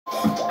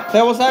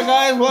Hey, what's up,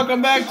 guys?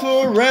 Welcome back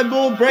to Red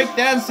Bull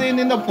Breakdancing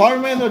in the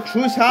apartment of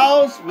Truth's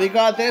house. We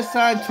got this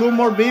time 2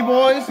 more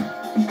b-boys.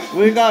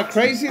 We got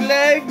Crazy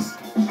Legs,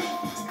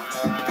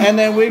 and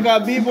then we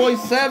got b-boy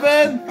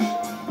 7,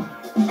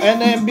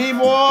 and then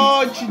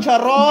b-boy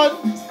Chicharron.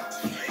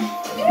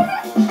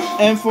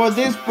 And for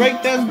this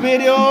breakdance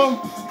video,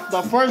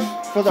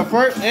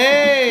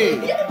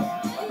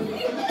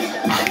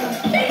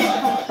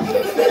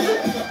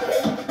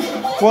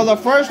 for the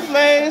first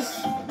place,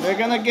 they're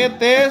gonna get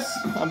this,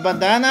 a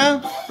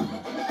bandana,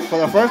 for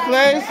the first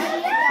place.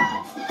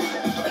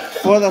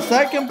 For the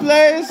second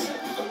place,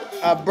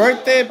 a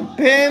birthday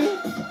pin.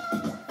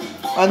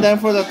 And then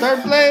for the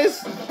third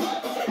place,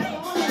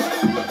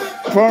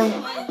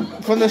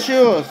 from the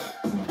shoes.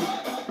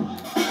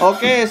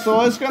 Okay, so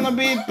it's gonna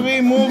be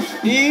 3 moves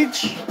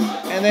each.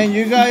 And then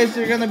you guys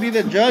are gonna be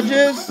the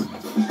judges.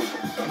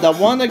 The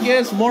one that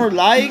gets more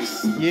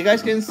likes, you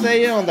guys can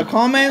say it on the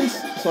comments,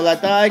 so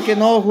that I can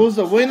know who's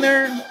the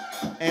winner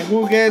and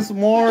who gets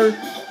more.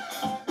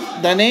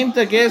 The name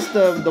that gets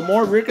the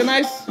more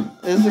recognized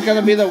is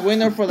gonna be the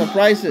winner for the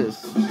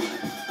prizes.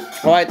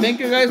 Alright, thank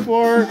you guys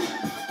for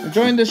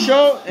enjoying the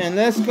show, and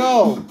let's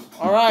go.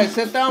 Alright,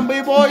 sit down,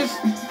 b-boys.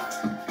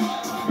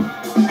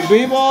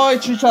 B-boy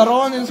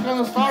Chicharron is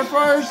gonna start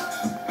first.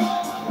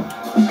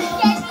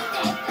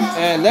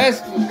 And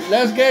let's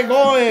get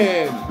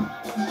going.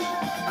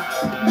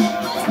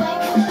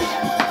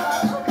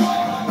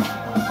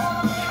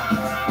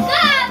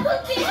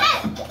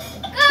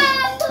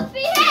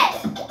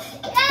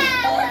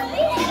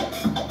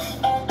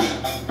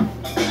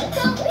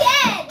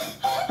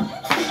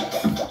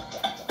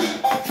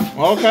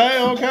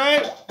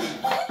 Okay.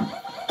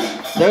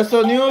 There's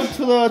the new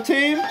to the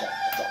team.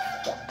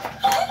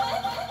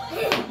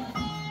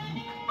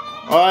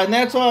 Alright,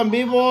 next one,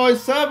 b-boy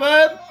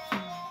 7.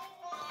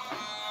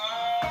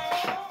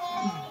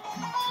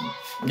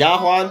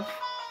 Yeah, Juan.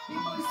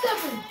 B-boy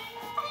 7.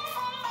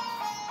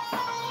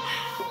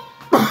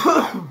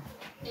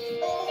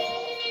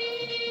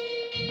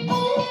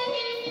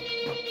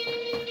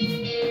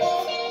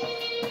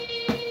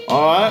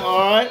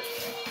 Alright.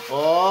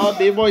 Oh,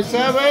 b-boy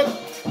 7.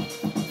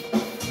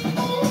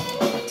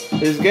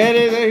 He's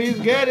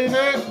getting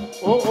it.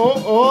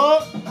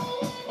 Oh.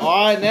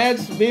 Alright,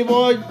 next,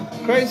 b-boy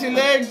Crazy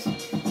Legs.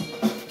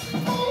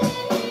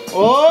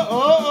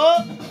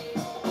 Oh.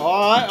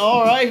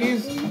 Alright,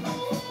 he's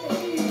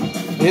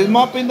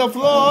mopping the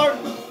floor.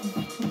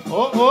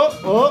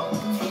 Oh.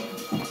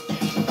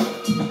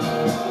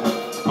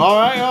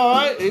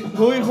 Alright.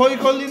 Who you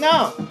calling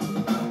now?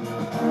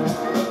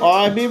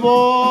 Alright,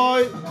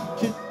 b-boy.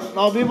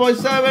 No, b-boy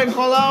 7,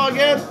 call out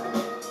again.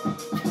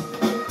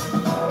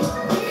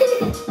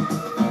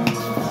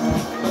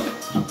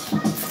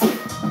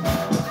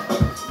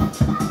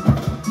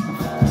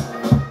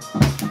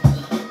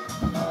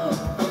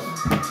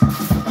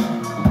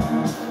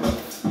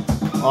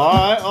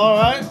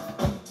 Alright.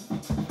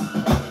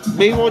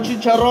 B-boy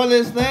Chicharron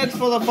is next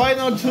for the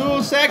final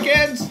 2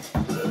 seconds.